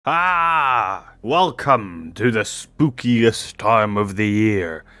Welcome to the spookiest time of the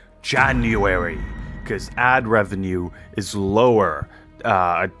year, January, because ad revenue is lower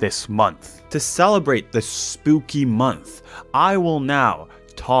this month. To celebrate the spooky month, I will now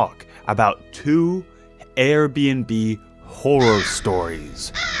talk about 2 Airbnb horror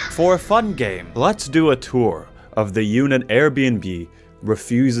stories. For a fun game, let's do a tour of the unit Airbnb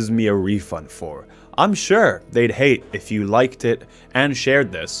refuses me a refund for. I'm sure they'd hate if you liked it and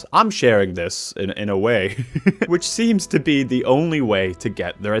shared this. I'm sharing this in a way, which seems to be the only way to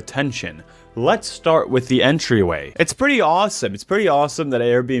get their attention. Let's start with the entryway. It's pretty awesome. It's pretty awesome that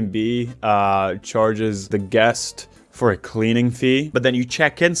Airbnb charges the guest for a cleaning fee, but then you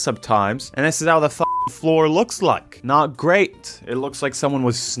check in sometimes, and this is how the floor looks like. Not great. It looks like someone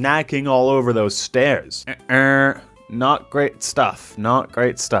was snacking all over those stairs. Not great stuff. Not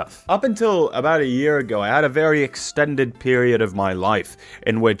great stuff. Up until about a year ago, I had a very extended period of my life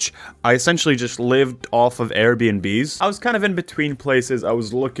in which I essentially just lived off of Airbnbs. I was kind of in between places. I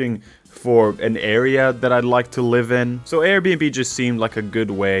was looking for an area that I'd like to live in. So Airbnb just seemed like a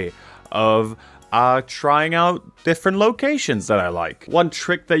good way of trying out different locations that I like. One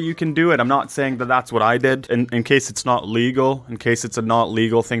trick that you can do, and I'm not saying that that's what I did, in case it's not legal, in case it's a not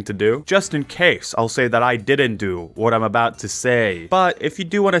legal thing to do. Just in case, I'll say that I didn't do what I'm about to say. But if you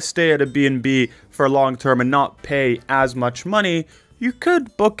do want to stay at a B&B for long term and not pay as much money, you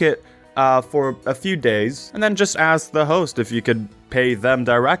could book it for a few days, and then just ask the host if you could pay them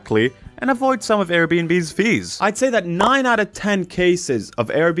directly and avoid some of Airbnb's fees. I'd say that 9 out of 10 cases of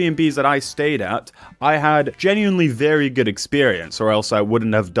Airbnbs that I stayed at, I had genuinely very good experience, or else I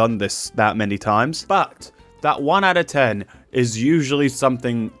wouldn't have done this that many times. But that 1 out of 10 is usually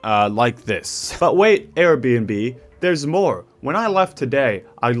something like this. But wait, Airbnb, there's more. When I left today,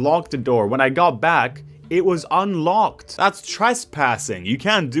 I locked the door. When I got back, it was unlocked. That's trespassing. You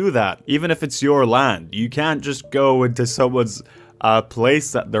can't do that, even if it's your land. You can't just go into someone's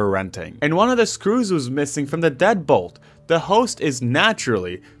place that they're renting. And one of the screws was missing from the deadbolt. The host is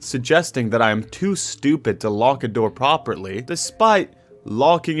naturally suggesting that I am too stupid to lock a door properly, despite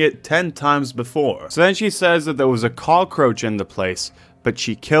locking it 10 times before. So then she says that there was a cockroach in the place, but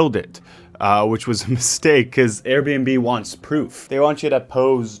she killed it. Which was a mistake, because Airbnb wants proof. They want you to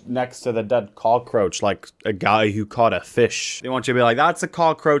pose next to the dead cockroach like a guy who caught a fish. They want you to be like, that's a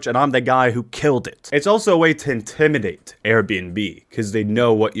cockroach and I'm the guy who killed it. It's also a way to intimidate Airbnb, because they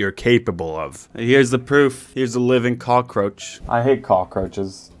know what you're capable of. And here's the proof. Here's a living cockroach. I hate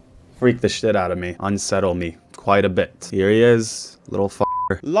cockroaches. Freak the shit out of me. Unsettle me quite a bit. Here he is, little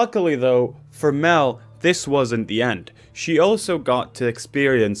f***er. Luckily though, for Mel, this wasn't the end. She also got to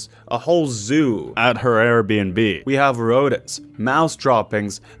experience a whole zoo at her Airbnb. We have rodents, mouse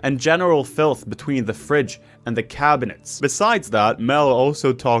droppings, and general filth between the fridge and the cabinets. Besides that, Mel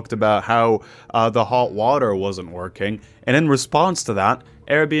also talked about how the hot water wasn't working, and in response to that,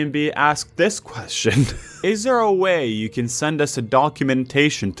 Airbnb asked this question. Is there a way you can send us a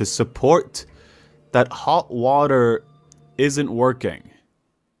documentation to support that hot water isn't working?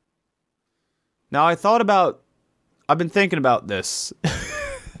 Now, I've been thinking about this.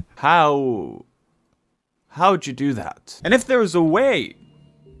 How'd you do that? And if there was a way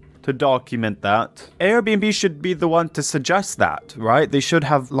to document that, Airbnb should be the one to suggest that, right? They should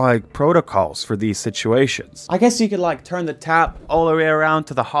have, like, protocols for these situations. I guess you could, like, turn the tap all the way around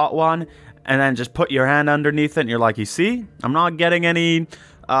to the hot one, and then just put your hand underneath it, and you're like, you see? I'm not getting any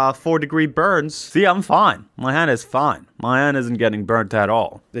 4-degree burns. See, I'm fine. My hand is fine. My hand isn't getting burnt at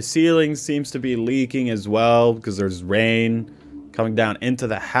all. The ceiling seems to be leaking as well because there's rain coming down into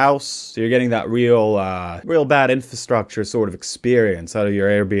the house. So you're getting that real bad infrastructure sort of experience out of your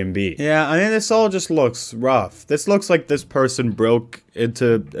Airbnb. Yeah, I mean, this all just looks rough. This looks like this person broke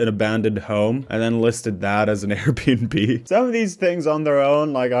into an abandoned home and then listed that as an Airbnb. Some of these things on their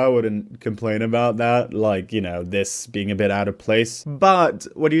own, like, I wouldn't complain about that, like, you know, this being a bit out of place. But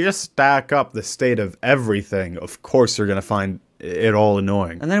when you just stack up the state of everything, of course you're gonna find it all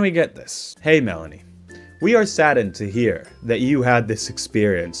annoying. And then we get this. Hey, Melanie. We are saddened to hear that you had this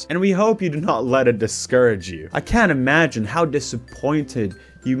experience, and we hope you do not let it discourage you. I can't imagine how disappointed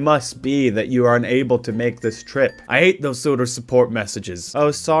you must be that you are unable to make this trip. I hate those sort of support messages.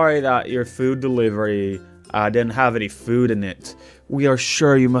 Oh, sorry that your food delivery didn't have any food in it. We are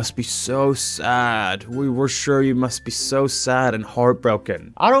sure you must be so sad. We were sure you must be so sad and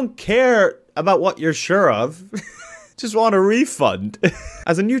heartbroken. I don't care about what you're sure of. just want a refund.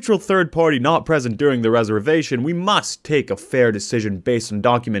 As a neutral third party not present during the reservation, we must take a fair decision based on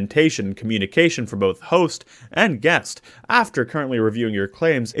documentation and communication for both host and guest. After currently reviewing your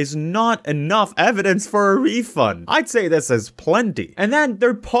claims is not enough evidence for a refund. I'd say this is plenty. And then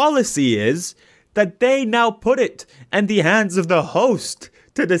their policy is that they now put it in the hands of the host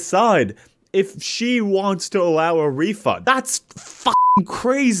to decide if she wants to allow a refund. That's fucking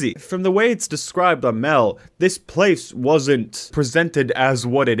crazy. From the way it's described on Mel, this place wasn't presented as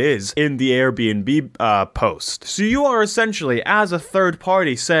what it is in the Airbnb post. So you are essentially, as a third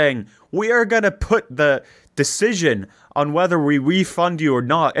party, saying, we are gonna put the decision on whether we refund you or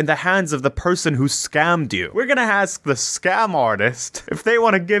not in the hands of the person who scammed you. We're gonna ask the scam artist if they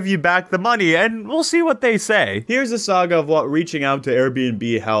want to give you back the money, and we'll see what they say. Here's a saga of what reaching out to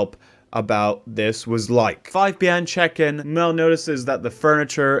Airbnb help about this was like. 5 p.m. check-in. Mel notices that the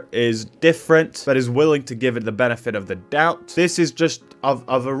furniture is different, but is willing to give it the benefit of the doubt. This is just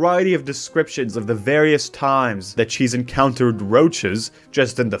a variety of descriptions of the various times that she's encountered roaches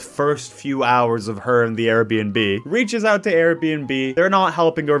just in the first few hours of her in the Airbnb. Reaches out to Airbnb. They're not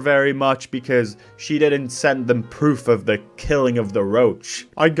helping her very much because she didn't send them proof of the killing of the roach.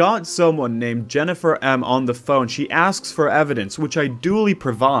 I got someone named Jennifer M on the phone. She asks for evidence, which I duly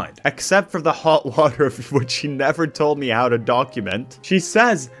provide, except for the hot water, which she never told me how to document. She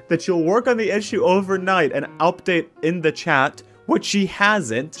says that she'll work on the issue overnight and update in the chat, which she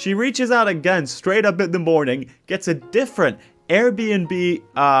hasn't. She reaches out again straight up in the morning, gets a different Airbnb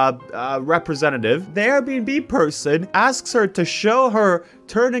representative. The Airbnb person asks her to show her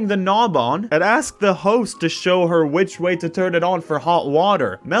turning the knob on and asks the host to show her which way to turn it on for hot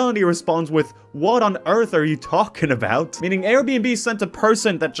water. Melanie responds with, what on earth are you talking about? Meaning Airbnb sent a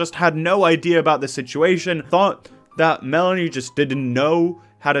person that just had no idea about the situation, thought that Melanie just didn't know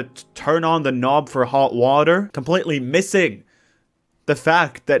how to turn on the knob for hot water, completely missing the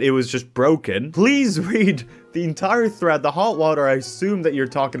fact that it was just broken. Please read the entire thread. The hot water I assume that you're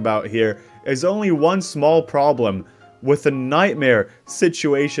talking about here is only one small problem with a nightmare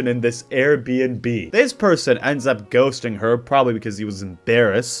situation in this Airbnb. This person ends up ghosting her, probably because he was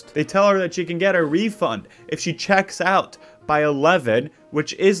embarrassed. They tell her that she can get a refund if she checks out by 11,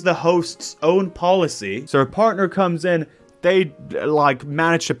 which is the host's own policy. So her partner comes in. They, like,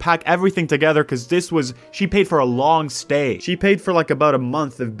 managed to pack everything together because she paid for a long stay. She paid for, like, about a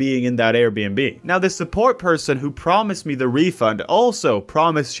month of being in that Airbnb. Now, the support person who promised me the refund also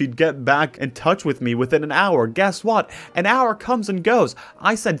promised she'd get back in touch with me within an hour. Guess what? An hour comes and goes.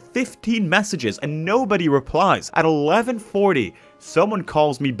 I sent 15 messages and nobody replies. At 11:40, someone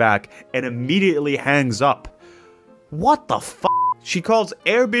calls me back and immediately hangs up. What the f***? She calls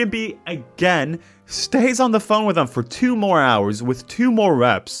Airbnb again, stays on the phone with them for 2 more hours with 2 more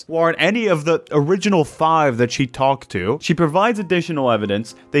reps, who aren't any of the original 5 that she talked to. She provides additional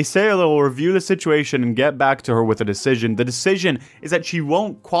evidence. They say they'll review the situation and get back to her with a decision. The decision is that she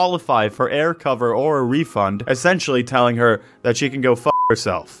won't qualify for air cover or a refund, essentially telling her that she can go f***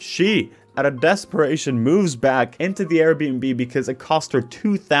 herself. She, out of desperation, moves back into the Airbnb because it cost her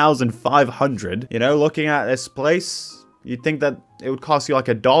 $2,500. You know, looking at this place, you'd think that it would cost you like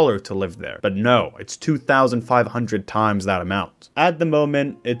 $1 to live there. But no, it's 2,500 times that amount. At the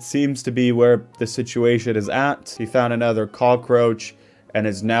moment, it seems to be where the situation is at. He found another cockroach and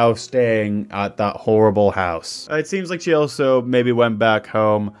is now staying at that horrible house. It seems like she also maybe went back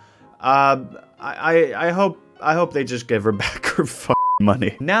home. I hope they just give her back her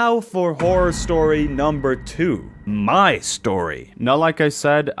money. Now for horror story number 2. My story. Now, like I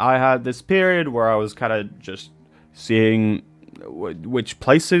said, I had this period where I was kind of just seeing which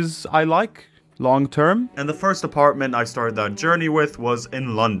places I like long term. And the first apartment I started that journey with was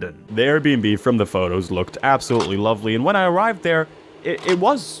in London. The Airbnb from the photos looked absolutely lovely, and when I arrived there, it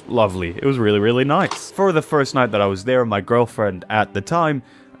was lovely. It was really, really nice. For the first night that I was there, my girlfriend at the time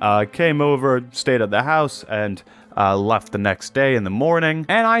came over, stayed at the house, and left the next day in the morning,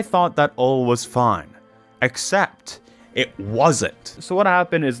 and I thought that all was fine. Except it wasn't. So what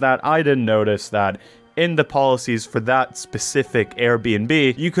happened is that I didn't notice that in the policies for that specific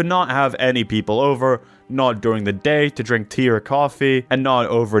Airbnb, you could not have any people over, not during the day to drink tea or coffee, and not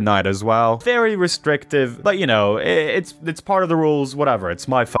overnight as well. Very restrictive, but you know, it's part of the rules, whatever, it's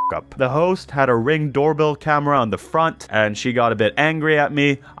my fuck up. The host had a Ring doorbell camera on the front, and she got a bit angry at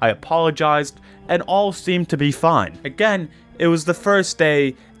me. I apologized, and all seemed to be fine. Again, it was the first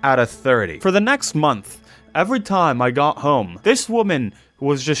day out of 30. For the next month, every time I got home, this woman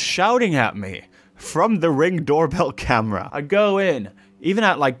was just shouting at me from the Ring doorbell camera. I go in, even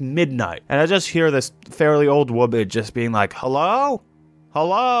at like midnight, and I just hear this fairly old woman just being like, hello?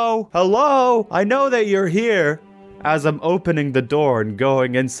 Hello? Hello? I know that you're here, as I'm opening the door and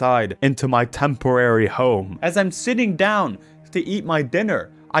going inside into my temporary home. As I'm sitting down to eat my dinner,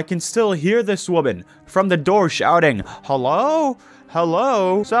 I can still hear this woman from the door shouting, "Hello?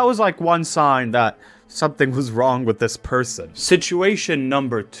 Hello?" So that was like one sign that something was wrong with this person. Situation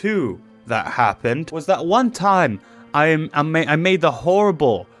number 2 that happened was that one time I made the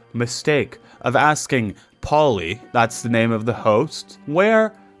horrible mistake of asking Polly, that's the name of the host,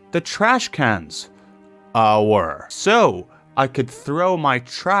 where the trash cans were, so I could throw my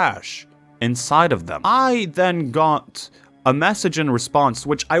trash inside of them. I then got a message in response,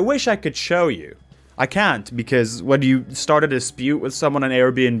 which I wish I could show you. I can't, because when you start a dispute with someone on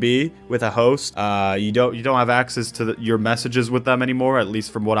Airbnb with a host, you don't have access to your messages with them anymore, at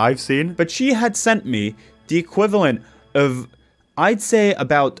least from what I've seen. But she had sent me the equivalent of, I'd say,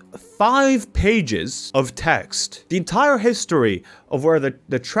 about 5 pages of text. The entire history of where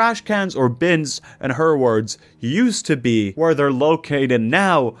the trash cans or bins, in her words, used to be, where they're located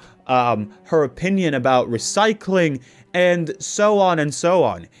now, her opinion about recycling, and so on and so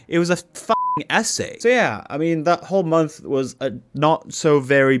on. It was a essay. So yeah, I mean, that whole month was a not so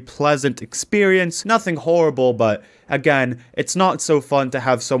very pleasant experience. Nothing horrible, but again, it's not so fun to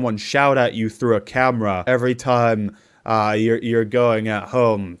have someone shout at you through a camera every time you're going at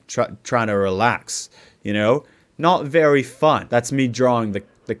home trying to relax, you know? Not very fun. That's me drawing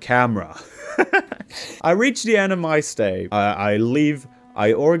the camera. I reached the end of my stay. I leave.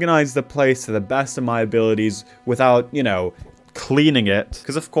 I organize the place to the best of my abilities without, you know, cleaning it,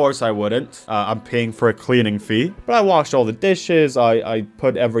 because of course I wouldn't. I'm paying for a cleaning fee. But I washed all the dishes, I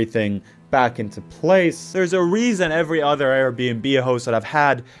put everything back into place. There's a reason every other Airbnb host that I've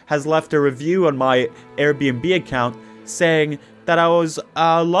had has left a review on my Airbnb account saying that I was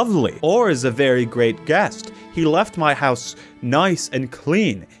lovely, or is a very great guest. He left my house nice and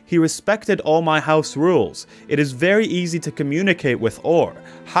clean. He respected all my house rules. It is very easy to communicate with Or.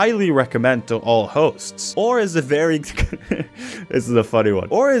 Highly recommend to all hosts. Or is a very... This is a funny one.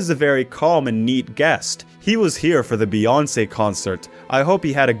 Or is a very calm and neat guest. He was here for the Beyonce concert. I hope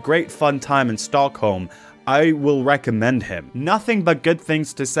he had a great fun time in Stockholm. I will recommend him. Nothing but good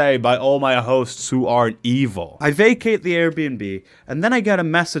things to say by all my hosts who aren't evil. I vacate the Airbnb, and then I get a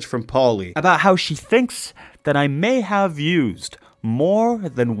message from Polly about how she thinks that I may have used more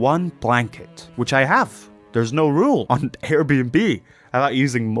than one blanket, which I have. There's no rule on Airbnb about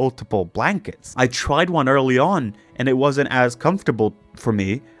using multiple blankets. I tried one early on, and it wasn't as comfortable for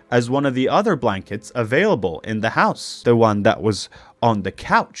me as one of the other blankets available in the house, the one that was on the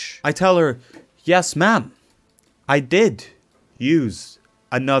couch. I tell her, "Yes, ma'am, I did use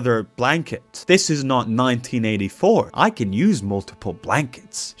another blanket. This is not 1984. I can use multiple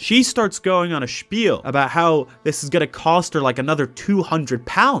blankets." She starts going on a spiel about how this is gonna cost her like another 200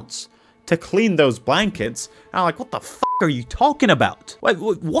 pounds to clean those blankets. And I'm like, what the f are you talking about? Wait,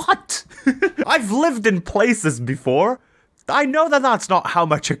 what? I've lived in places before. I know that that's not how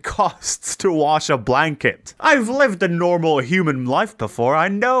much it costs to wash a blanket. I've lived a normal human life before. I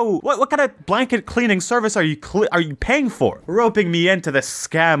know. What kind of blanket cleaning service are you paying for? Roping me into this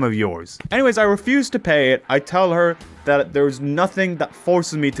scam of yours. Anyways, I refuse to pay it. I tell her that there's nothing that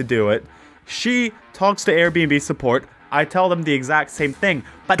forces me to do it. She talks to Airbnb support. I tell them the exact same thing.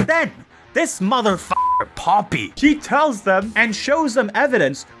 But then, this motherfucker, Poppy, she tells them and shows them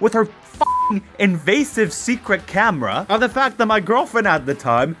evidence with her invasive secret camera of the fact that my girlfriend at the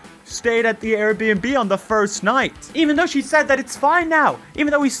time stayed at the Airbnb on the first night. Even though she said that it's fine now,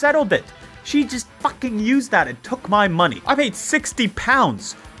 even though we settled it, she just fucking used that and took my money. I paid 60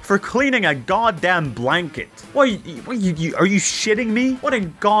 pounds for cleaning a goddamn blanket. Are you shitting me? What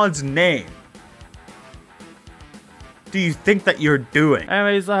in God's name do you think that you're doing?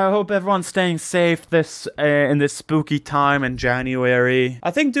 Anyways, I hope everyone's staying safe in this spooky time in January. I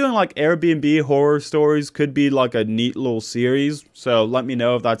think doing like Airbnb horror stories could be like a neat little series. So let me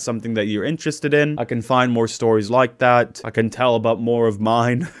know if that's something that you're interested in. I can find more stories like that. I can tell about more of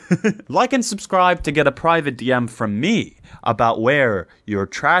mine. Like and subscribe to get a private DM from me about where your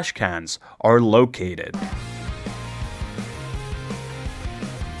trash cans are located.